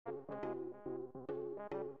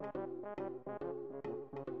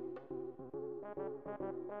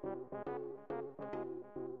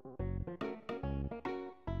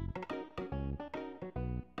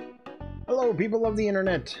Hello, people of the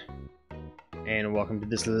internet, and welcome to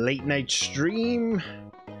this late night stream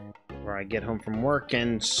where I get home from work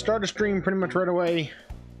and start a stream pretty much right away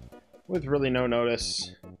with really no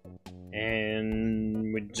notice,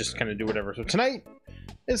 and we just kind of do whatever. So tonight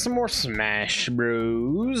is some more Smash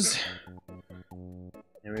Bros,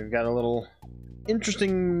 and we've got a little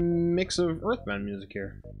interesting mix of Earthbound music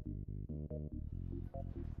here.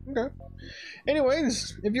 Okay.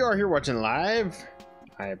 Anyways, if you are here watching live,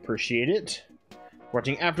 I appreciate it.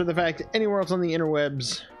 Watching after the fact anywhere else on the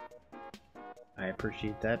interwebs, I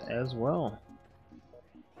appreciate that as well.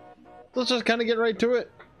 Let's just kind of get right to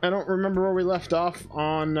it. I don't remember where we left off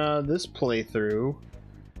on this playthrough.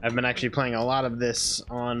 I've been actually playing a lot of this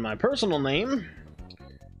on my personal name,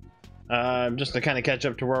 just to kind of catch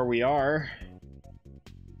up to where we are.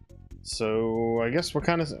 So I guess what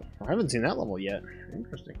kind of... I haven't seen that level yet.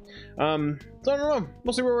 Interesting. So I don't know.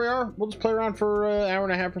 We'll see where we are. We'll just play around for an hour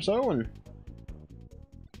and a half or so and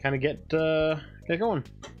kind of get going.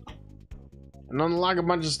 And unlock a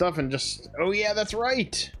bunch of stuff and just... Oh yeah, that's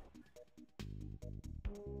right!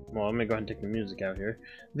 Well, let me go ahead and take the music out here.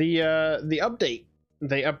 The update.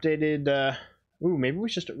 They updated... Ooh, maybe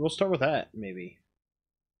we'll start with that, maybe.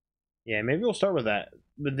 Yeah, maybe we'll start with that.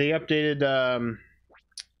 But they updated...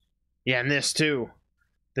 Yeah, and this too.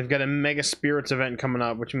 They've got a Mega Spirits event coming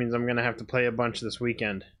up, which means I'm going to have to play a bunch this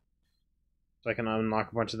weekend. So I can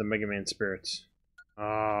unlock a bunch of the Mega Man Spirits.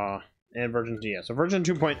 And version 2, yeah. So version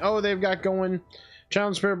 2.0 they've got going.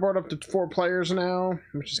 Challenge Spirit Board up to 4 players now,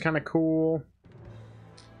 which is kind of cool.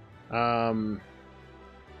 Let me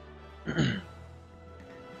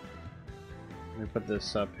put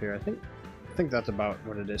this up here. I think that's about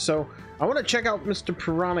what it is. So I want to check out Mr.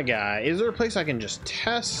 Piranha guy. Is there a place I can just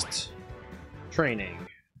test training?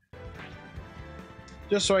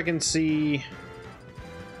 Just so I can see...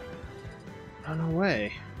 Oh, no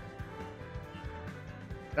way.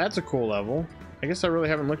 That's a cool level. I guess I really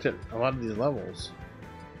haven't looked at a lot of these levels.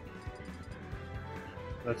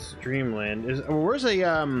 That's Dreamland. Where's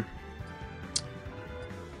a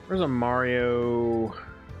Mario...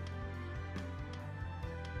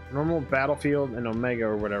 Normal, Battlefield, and Omega,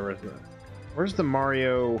 or whatever. Where's the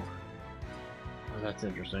Mario? Oh, that's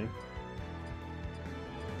interesting.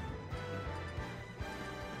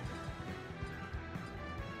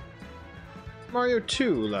 Mario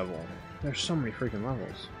 2 level. There's so many freaking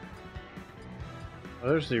levels. Oh,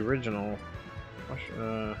 there's the original.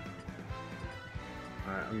 Alright,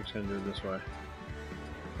 I'm just gonna do it this way.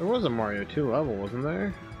 There was a Mario 2 level, wasn't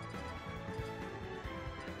there?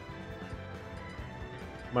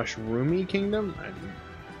 Mushroomy Kingdom?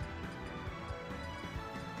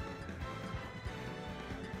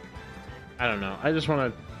 I don't know. I just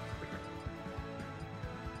want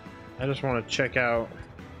to check out...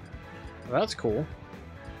 Oh, that's cool.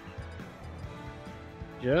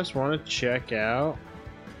 Just want to check out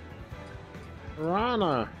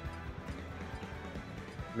Piranha.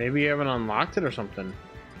 Maybe you haven't unlocked it or something.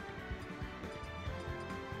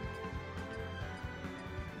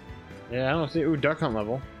 Yeah, I don't see... Ooh, Duck Hunt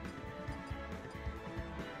level.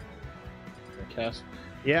 Cast.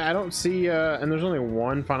 Yeah, I don't see... and there's only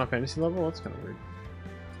one Final Fantasy level? That's kind of weird.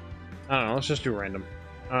 I don't know, let's just do random.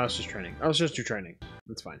 Let's just training. Let's just do training.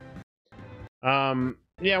 That's fine.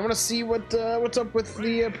 Yeah, I want to see what's up with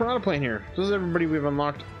the Piranha plane here. This is everybody we've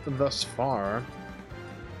unlocked thus far.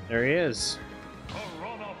 There he is.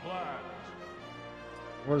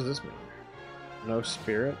 What does this mean? No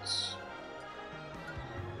spirits?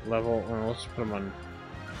 Level, well, let's put them on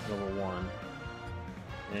level 1.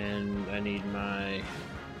 And I need my...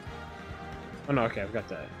 Oh no, okay, I've got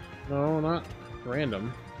that. No, not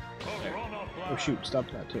random. There. Oh shoot, stop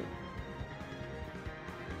that too.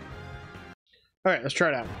 Alright, let's try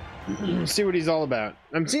it out. See what he's all about.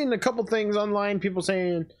 I'm seeing a couple things online, people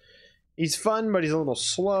saying he's fun, but he's a little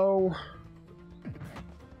slow.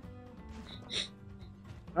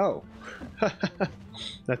 Oh.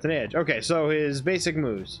 That's an edge. Okay, so his basic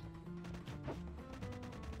moves.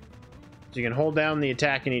 So you can hold down the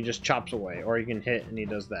attack and he just chops away, or you can hit and he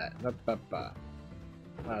does that. Up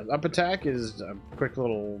attack is a quick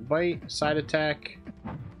little bite. Side attack.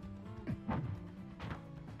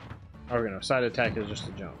 Oh, no, side attack is just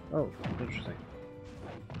a jump. Oh, interesting.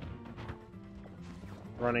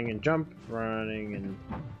 Running and jump. Running and...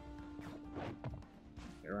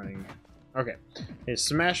 Okay, running. Okay. His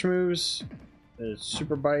smash moves. His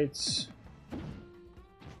super bites.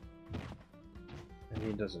 And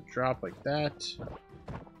he does a drop like that.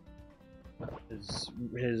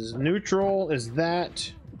 His neutral is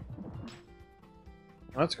that.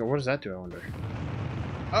 Let's go. What does that do, I wonder?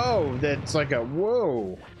 Oh, that's like a...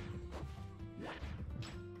 Whoa.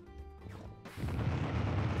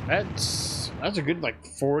 That's a good like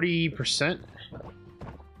 40%.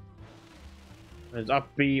 It's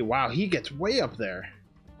up B. Wow, he gets way up there.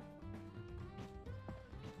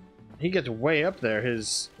 He gets way up there,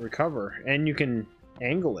 his recover, and you can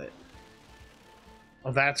angle it.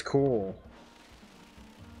 Oh, that's cool.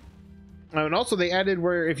 And also they added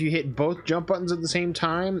where if you hit both jump buttons at the same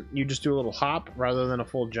time, you just do a little hop rather than a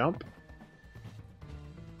full jump.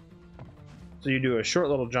 So you do a short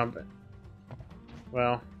little jump.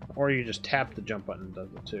 Well, or you just tap the jump button and does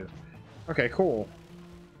it too. Okay, cool.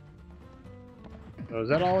 So is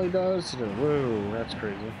that all he does? He does, whoa, that's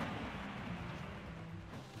crazy.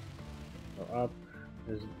 So up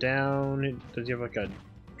is down. Does he have like a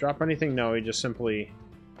drop or anything? No, he just simply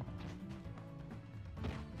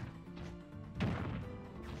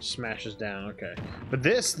smashes down. Okay, but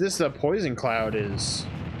this poison cloud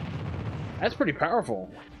that's pretty powerful.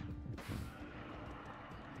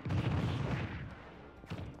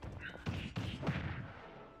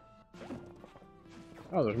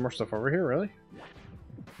 Oh, there's more stuff over here, really?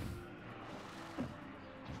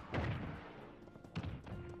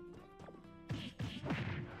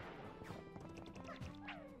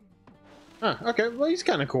 Huh, okay, well he's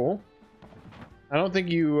kind of cool. I don't think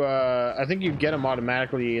you, I think you get him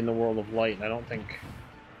automatically in the world of light. I don't think...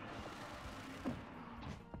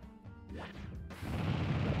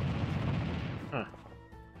 Huh.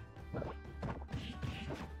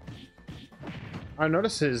 I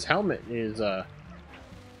noticed his helmet is,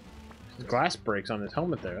 his glass breaks on his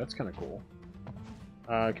helmet there. That's kind of cool.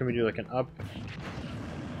 Can we do like an up?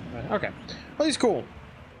 Okay. Well, he's cool.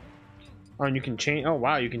 Oh, and you can change... Oh,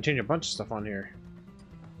 wow, you can change a bunch of stuff on here.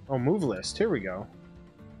 Oh, move list. Here we go.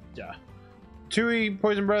 Yeah. Tui,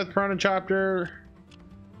 Poison Breath, Piranha Chopper.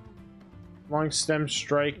 Long Stem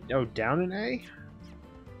Strike. Oh, down in A?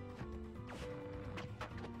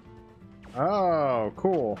 Oh,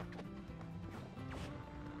 cool.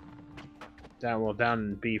 Down, well, down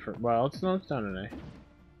in B for... Well, it's down in A.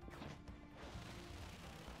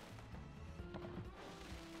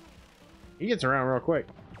 He gets around real quick.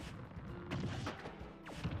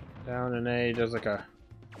 Down in A, does like a...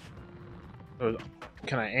 Oh,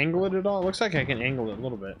 can I angle it at all? It looks like I can angle it a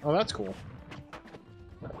little bit. Oh, that's cool.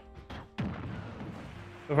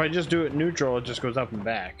 If I just do it neutral, it just goes up and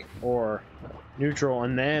back. Or neutral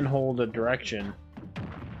and then hold a direction.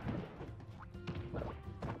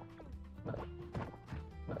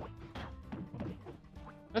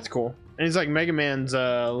 That's cool. And it's like Mega Man's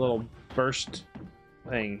little burst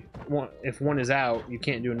thing. If one is out, you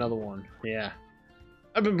can't do another one. Yeah.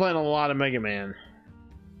 I've been playing a lot of Mega Man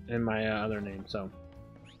in my other name, so.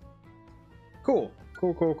 Cool.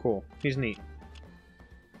 Cool, cool, cool. He's neat.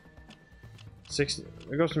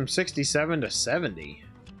 It goes from 67 to 70.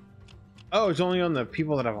 Oh, it's only on the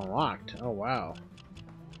people that I've unlocked. Oh, wow.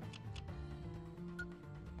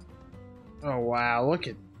 Oh, wow. Look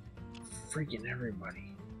at freaking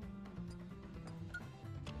everybody.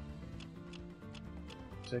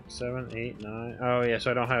 6, 7, 8, 9. Oh, yeah,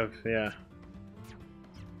 so I don't have, yeah.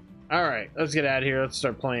 Alright, let's get out of here. Let's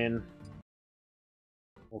start playing.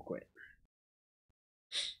 We'll quit.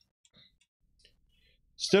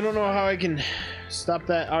 Still don't know how I can stop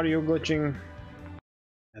that audio glitching.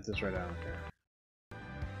 At this rate, I don't care.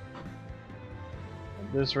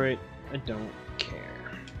 At this rate, I don't care.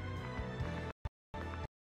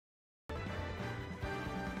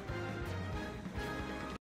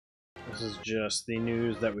 This is just the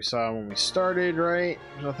news that we saw when we started, right?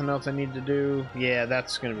 There's nothing else I need to do. Yeah,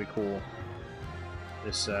 that's gonna be cool.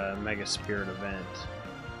 This Mega Spirit event.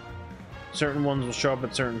 Certain ones will show up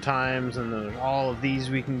at certain times, and then there's all of these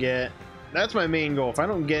we can get. That's my main goal. If I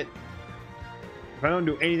don't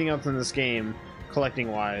do anything else in this game,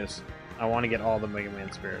 collecting wise, I want to get all the Mega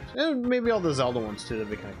Man spirits. And maybe all the Zelda ones too, that'd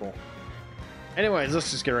be kind of cool. Anyways,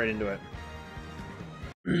 let's just get right into it.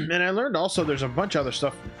 And I learned also there's a bunch of other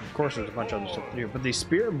stuff. Of course there's a bunch of other stuff to do, but these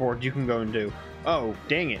spirit boards you can go and do. Oh,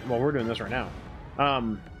 dang it. Well, we're doing this right now.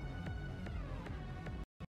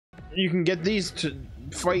 You can get these to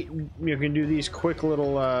fight. You can do these quick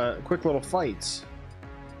little fights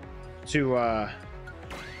to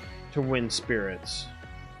win spirits.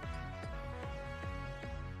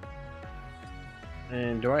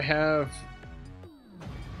 And do I have...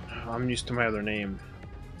 Oh, I'm used to my other name.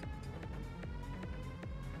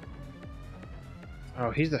 Oh,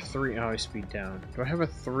 he's the 3. Oh, he's speed down. Do I have a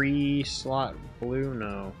 3 slot blue?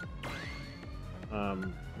 No.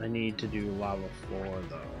 I need to do lava floor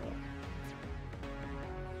though.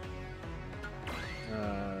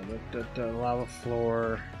 Lava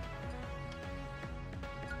floor.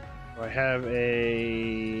 Do I have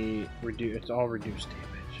a it's all reduced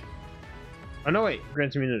damage. Oh no, wait,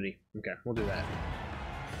 grants immunity. Okay, we'll do that.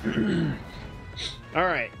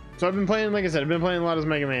 Alright, so I've been playing, like I said, I've been playing a lot as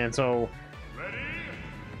Mega Man, so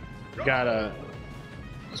got a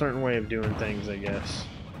certain way of doing things, I guess.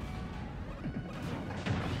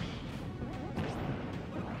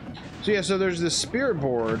 So yeah, so there's this spirit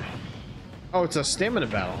board. Oh, it's a stamina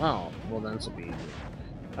battle. Oh, well then this will be easy.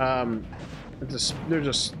 There's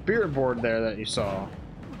a spirit board there that you saw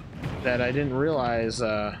that I didn't realize.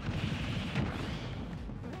 So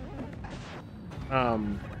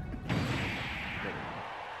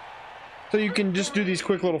you can just do these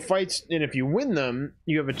quick little fights, and if you win them,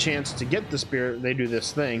 you have a chance to get the spirit. They do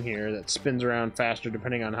this thing here that spins around faster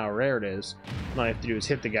depending on how rare it is. All you have to do is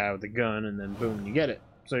hit the guy with the gun, and then boom, you get it.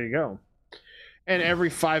 So there you go. And every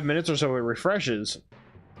 5 minutes or so it refreshes.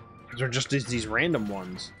 They're just these random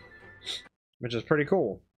ones, which is pretty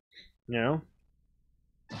cool. You know?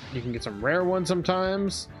 You can get some rare ones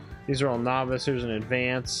sometimes. These are all novice. Here's an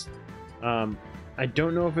advanced. I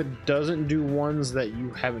don't know if it doesn't do ones that you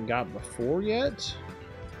haven't got before yet.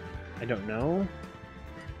 I don't know.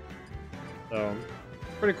 So,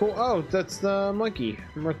 pretty cool. Oh, that's the monkey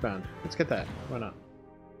from Earthbound. Let's get that. Why not?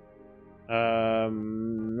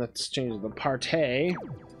 Let's change the partay.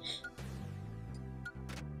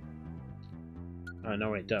 Oh,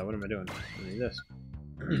 no, wait, duh. What am I doing? I need this.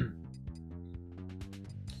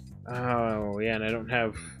 Oh, yeah, and I don't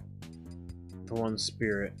have the one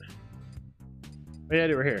spirit. Oh, yeah, I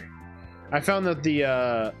do right here. I found that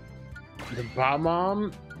the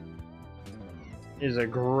bomb is a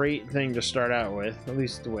great thing to start out with, at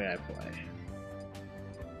least the way I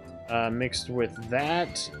play. Mixed with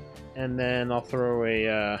that, and then I'll throw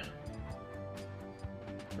a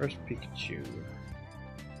where's Pikachu?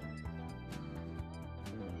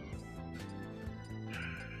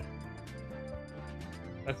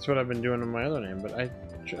 That's what I've been doing on my other name, but oh,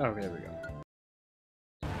 there we go.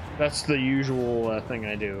 That's the usual thing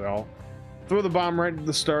I do. I'll throw the bomb right at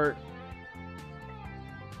the start,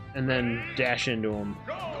 and then dash into him.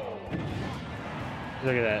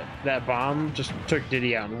 Look at that. That bomb just took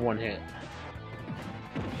Diddy out in one hit.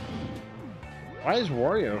 Why is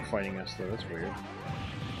Wario fighting us, though? That's weird.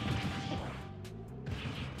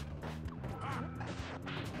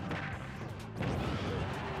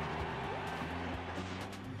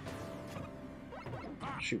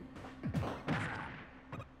 Shoot.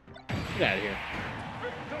 Get out of here.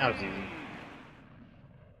 That was easy.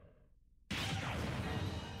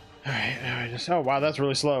 Alright, just... Oh, wow, that's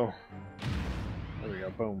really slow. There we go,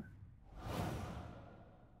 boom.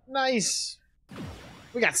 Nice!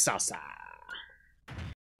 We got salsa!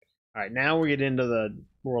 Alright, now we get into the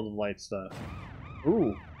World of Light stuff.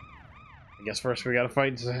 Ooh. I guess first we gotta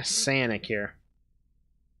fight Sonic here.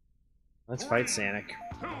 Let's fight Sonic.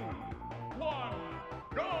 2, 1,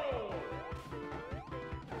 go!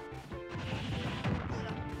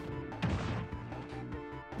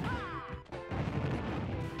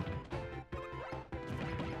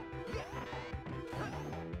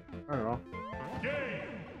 I don't know.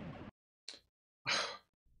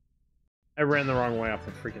 I ran the wrong way off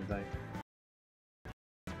the freaking thing.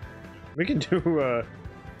 We can do a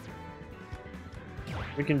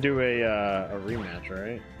rematch,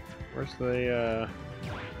 right? Where's the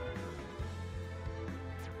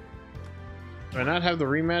do I not have the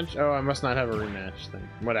rematch? Oh, I must not have a rematch thing.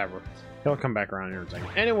 Whatever. He'll come back around here in a second.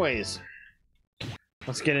 Anyways,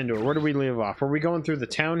 let's get into it. Where do we leave off? Are we going through the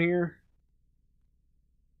town here?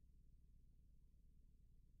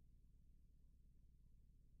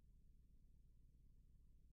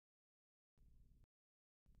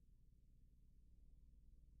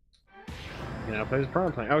 You know, plays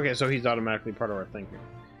Piranha playing. Okay, so he's automatically part of our thing here.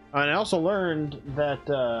 And I also learned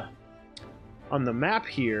that on the map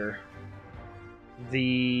here,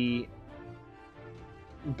 the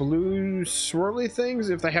blue swirly things,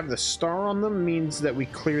 if they have the star on them, means that we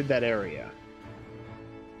cleared that area.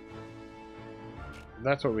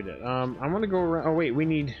 That's what we did. I'm gonna go around. Oh wait, we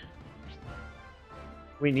need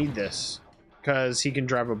this because he can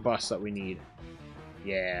drive a bus that we need.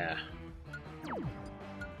 Yeah.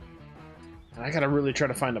 I gotta really try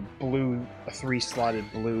to find a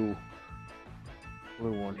 3-slotted blue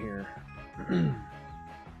one here.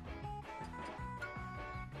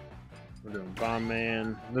 We're doing Bomb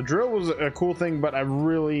Man. The drill was a cool thing, but I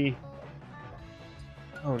really...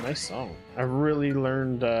 Oh, nice song. I really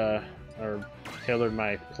learned, or tailored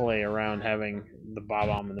my play around having the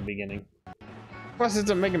Bob-omb in the beginning. Plus,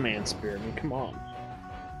 it's a Mega Man spirit. I mean, come on.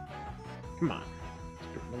 Come on.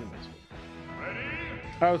 Mega Man spirit.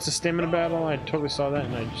 Oh, it's a stamina battle? I totally saw that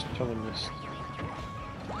and I just totally missed.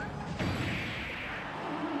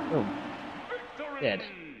 Boom. Dead.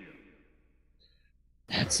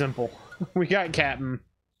 that simple. We got Captain.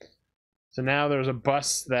 So now there's a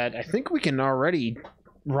bus that I think we can already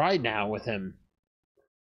ride now with him.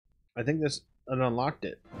 I think this unlocked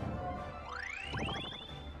it.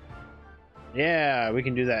 Yeah, we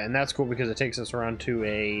can do that, and that's cool because it takes us around to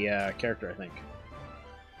a character, I think.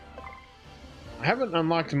 I haven't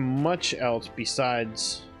unlocked much else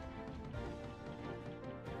besides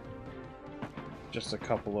just a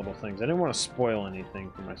couple little things. I didn't want to spoil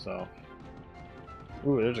anything for myself.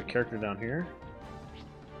 Ooh, there's a character down here.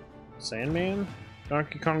 Sandman?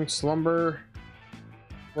 Donkey Kong Slumber?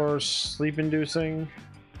 Or sleep-inducing?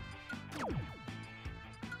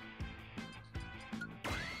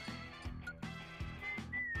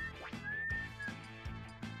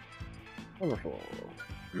 Wonderful.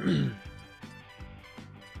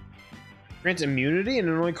 Grants immunity and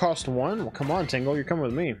it only costs 1? Well, come on, Tingle, you're coming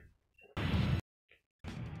with me.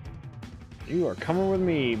 You are coming with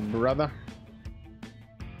me, brother.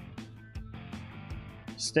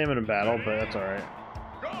 Stamina battle, but that's alright.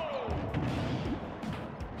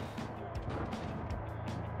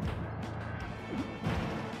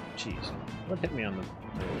 Jeez, what hit me on the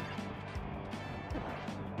road?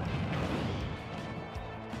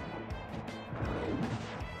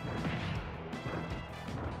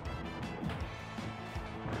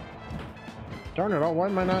 Darn it all, why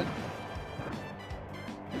am I not?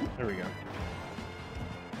 There we go.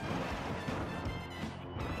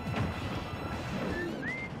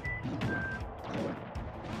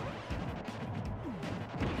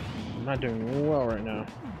 I'm not doing well right now.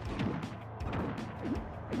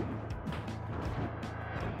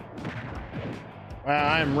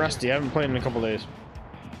 I am rusty. I haven't played in a couple days.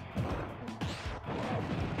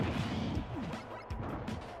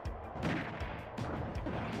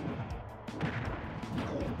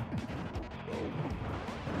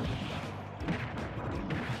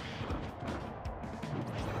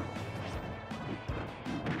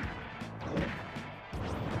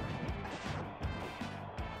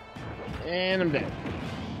 And I'm dead.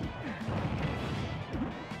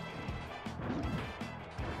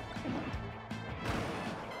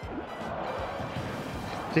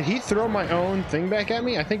 Did he throw my own thing back at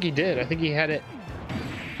me? I think he did. I think he had it.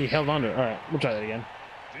 He held on to it. Alright, we'll try that again.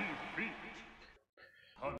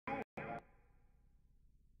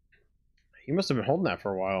 He must have been holding that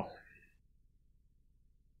for a while.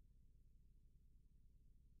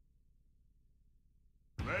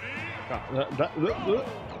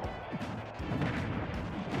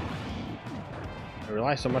 I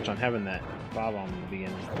rely so much on having that bob on in the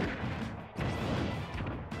beginning.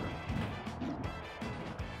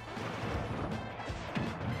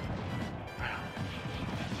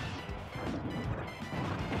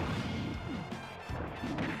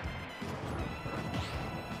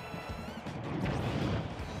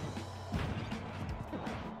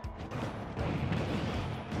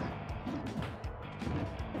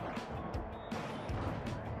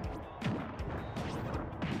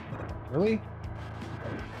 Really?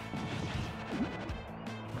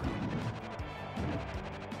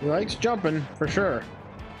 He likes jumping, for sure.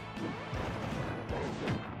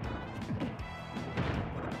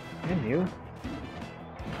 And you.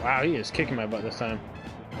 Wow, he is kicking my butt this time.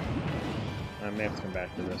 I may have to come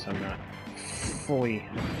back to this. I'm not fully...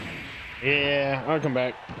 Yeah, I'll come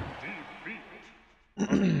back.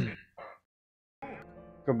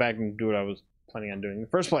 Go back and do what I was planning on doing in the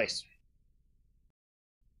first place.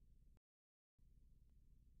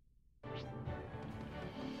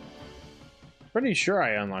 Pretty sure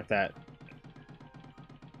I unlocked that.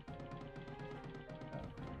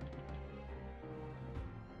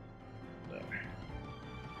 There.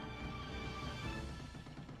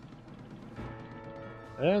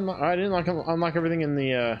 I didn't unlock everything in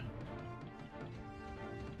the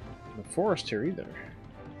forest here either.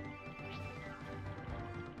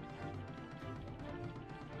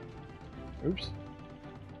 Oops.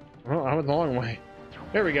 Oh, I went the long way.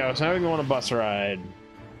 There we go. So now we go on a bus ride.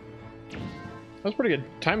 That was pretty good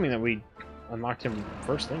timing that we unlocked him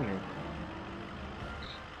first thing here.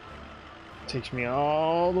 Takes me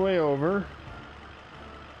all the way over.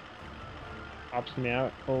 Pops me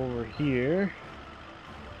out over here.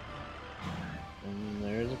 And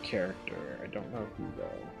there's a character. I don't know who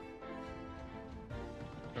though.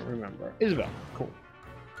 Don't remember. Isabel. Cool.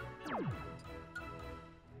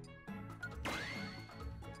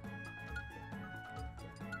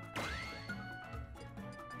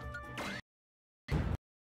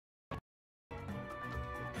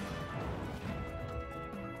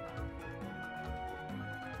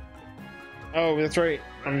 Oh, that's right.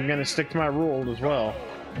 I'm gonna stick to my rule as well.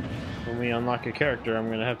 When we unlock a character, I'm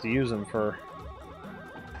gonna have to use them for...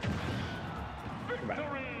 Come back.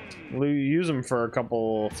 use them for a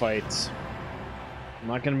couple fights. I'm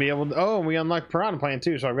not gonna be able to. Oh, we unlocked Piranha Plant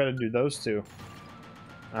too, so I've got to do those two.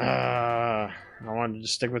 I wanted to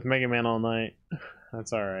just stick with Mega Man all night.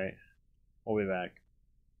 That's all right. We'll be back.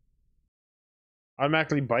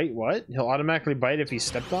 Automatically bite? What? He'll automatically bite if he's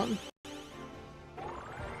stepped on?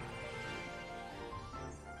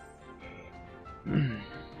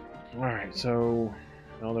 Alright, so...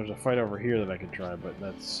 Well, there's a fight over here that I could try, but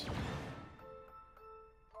that's...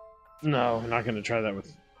 No, I'm not going to try that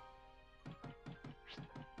with...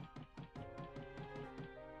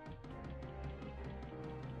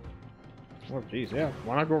 Oh, jeez, yeah.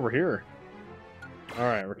 Why not go over here?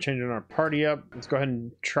 Alright, we're changing our party up. Let's go ahead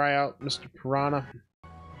and try out Mr. Piranha.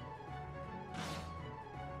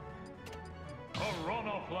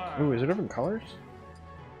 Ooh, is it different colors?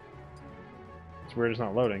 It's weird it's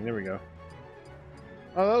not loading. There we go.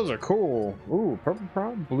 Oh, those are cool. Ooh, purple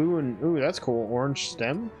piranha, blue, and... Ooh, that's cool. Orange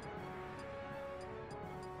stem.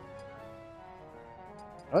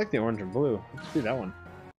 I like the orange and blue. Let's do that one.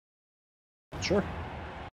 Sure.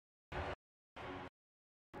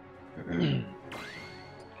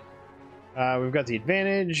 We've got the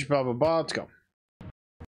advantage, blah blah blah. Let's go.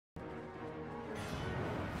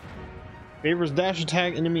 Favors dash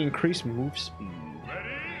attack, enemy increase move speed. Ready?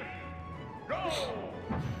 Go!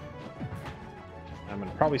 I'm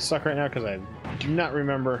gonna probably suck right now because I do not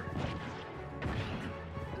remember.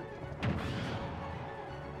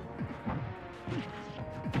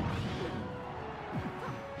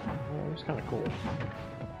 Oh, it's kind of cool.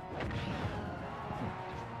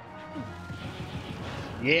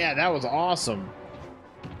 Yeah, that was awesome.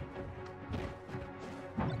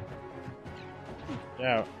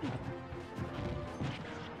 Yeah.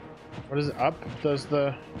 What is it? Up? Does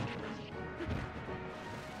the...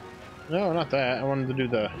 No, not that. I wanted to do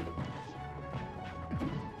the...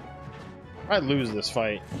 I lose this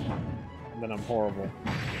fight, then I'm horrible.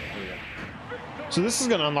 There we go. So this is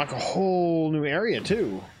going to unlock a whole new area,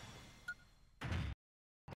 too.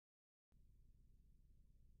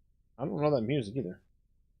 I don't know that music either.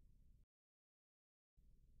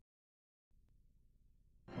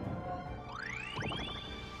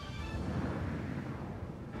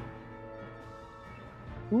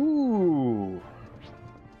 Ooh.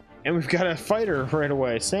 And we've got a fighter right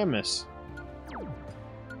away, Samus.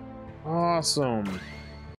 Awesome.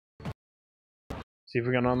 See if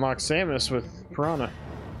we can unlock Samus with Piranha.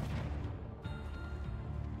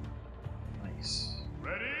 Nice.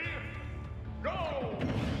 Ready? Go!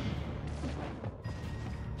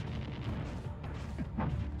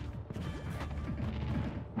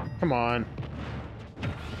 Come on.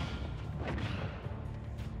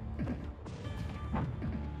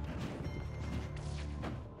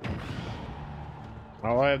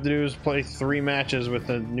 All I have to do is play 3 matches with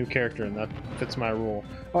a new character, and that fits my rule.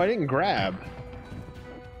 Oh, I didn't grab.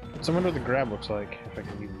 So I wonder what the grab looks like, if I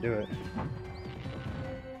can even do it.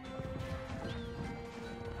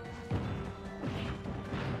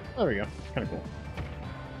 There we go. Kind of cool.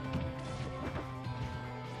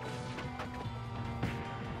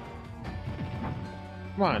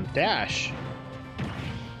 Come on, dash.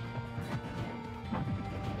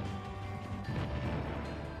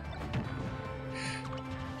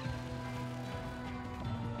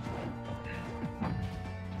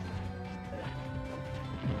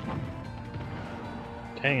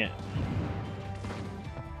 Dang it.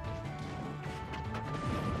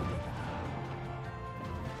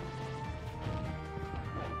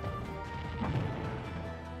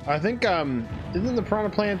 I think, isn't the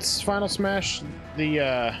Piranha Plant's Final Smash the,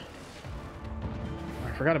 I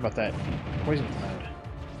forgot about that. Poison Cloud.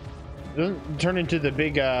 Doesn't it turn into the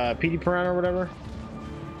big, PD Piranha or whatever?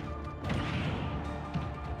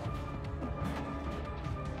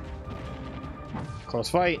 Close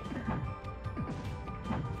fight.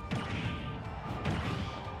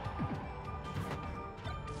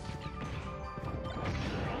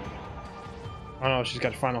 Oh no, she's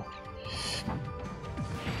got final.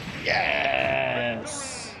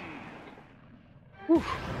 Yes! Whew.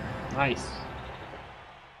 Nice.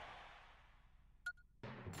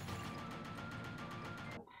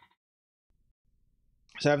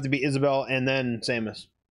 So I have to beat Isabelle and then Samus.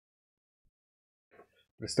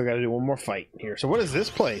 I still got to do one more fight here. So what is this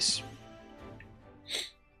place?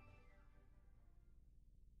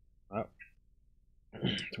 Oh.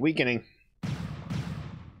 It's weakening.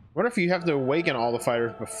 What if you have to awaken all the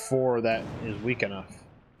fighters before that is weak enough?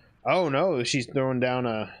 Oh no, she's throwing down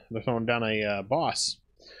a... They're throwing down a boss.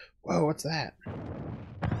 Whoa, what's that?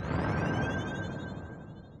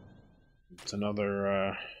 It's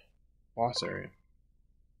another boss area.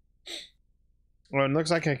 Well, it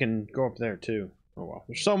looks like I can go up there too. Oh well,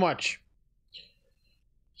 there's so much.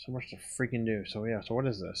 So much to freaking do. So yeah, so what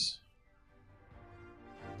is this?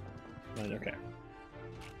 Right, okay.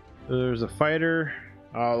 There's a fighter.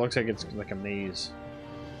 Oh, it looks like it's like a maze.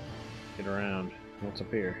 Get around. What's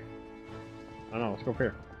up here? I don't know, let's go up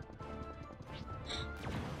here.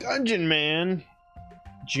 Dungeon Man!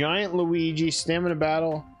 Giant Luigi, stamina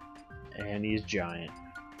battle, and he's giant.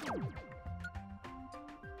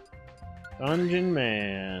 Dungeon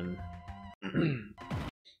Man.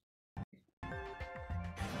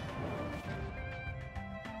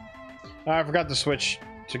 I forgot to switch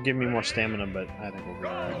to give me more stamina, but I think we'll be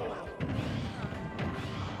alright.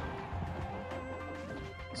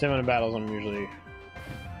 Stamina battles I'm usually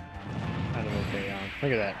kind of okay on.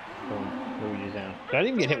 Look at that. Boom. Luigi's down. Did I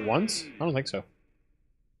even get hit once? I don't think so.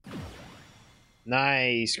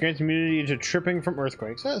 Nice. Grants immunity to tripping from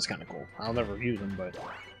earthquakes. That's kind of cool. I'll never use them, but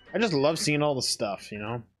I just love seeing all the stuff, you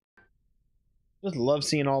know? Just love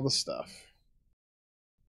seeing all the stuff.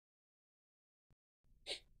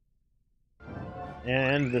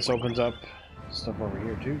 And this opens up stuff over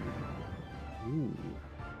here, too. Ooh.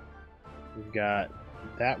 We've got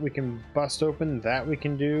that we can bust open. That we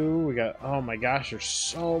can do. We got... Oh my gosh, there's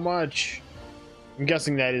so much. I'm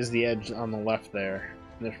guessing that is the edge on the left there.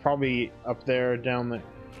 There's probably up there, down there.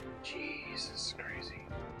 Jesus,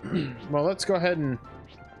 crazy. Well, let's go ahead and...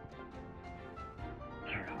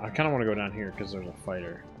 I don't know. I kind of want to go down here because there's a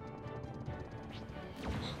fighter.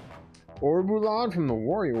 Orbulon from the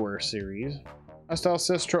WarioWare series. Hostile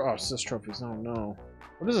Sis trophies. Oh no.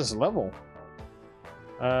 What is this level?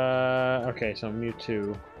 Okay, so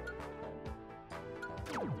Mewtwo.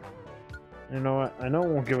 You know what? I know it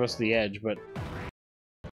won't give us the edge, but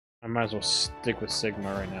I might as well stick with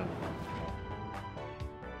Sigma right now.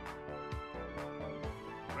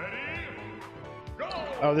 Ready? Go!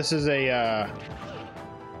 Oh, this is a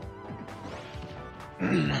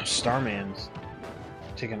Starman's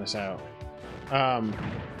taking us out.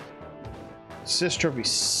 Sis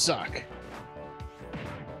trophies suck.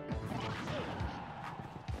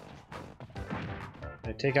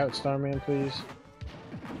 Can I take out Starman, please?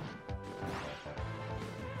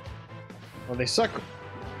 Well, they suck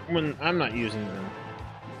when I'm not using them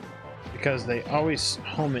because they always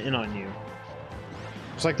home in on you.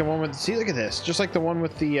 Just like the one with... See, look at this. Just like the one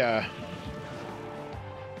with the...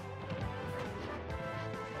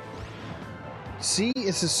 See,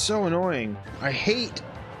 this is so annoying. I hate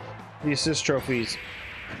the assist trophies.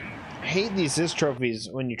 I hate the assist trophies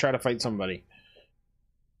when you try to fight somebody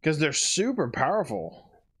because they're super powerful.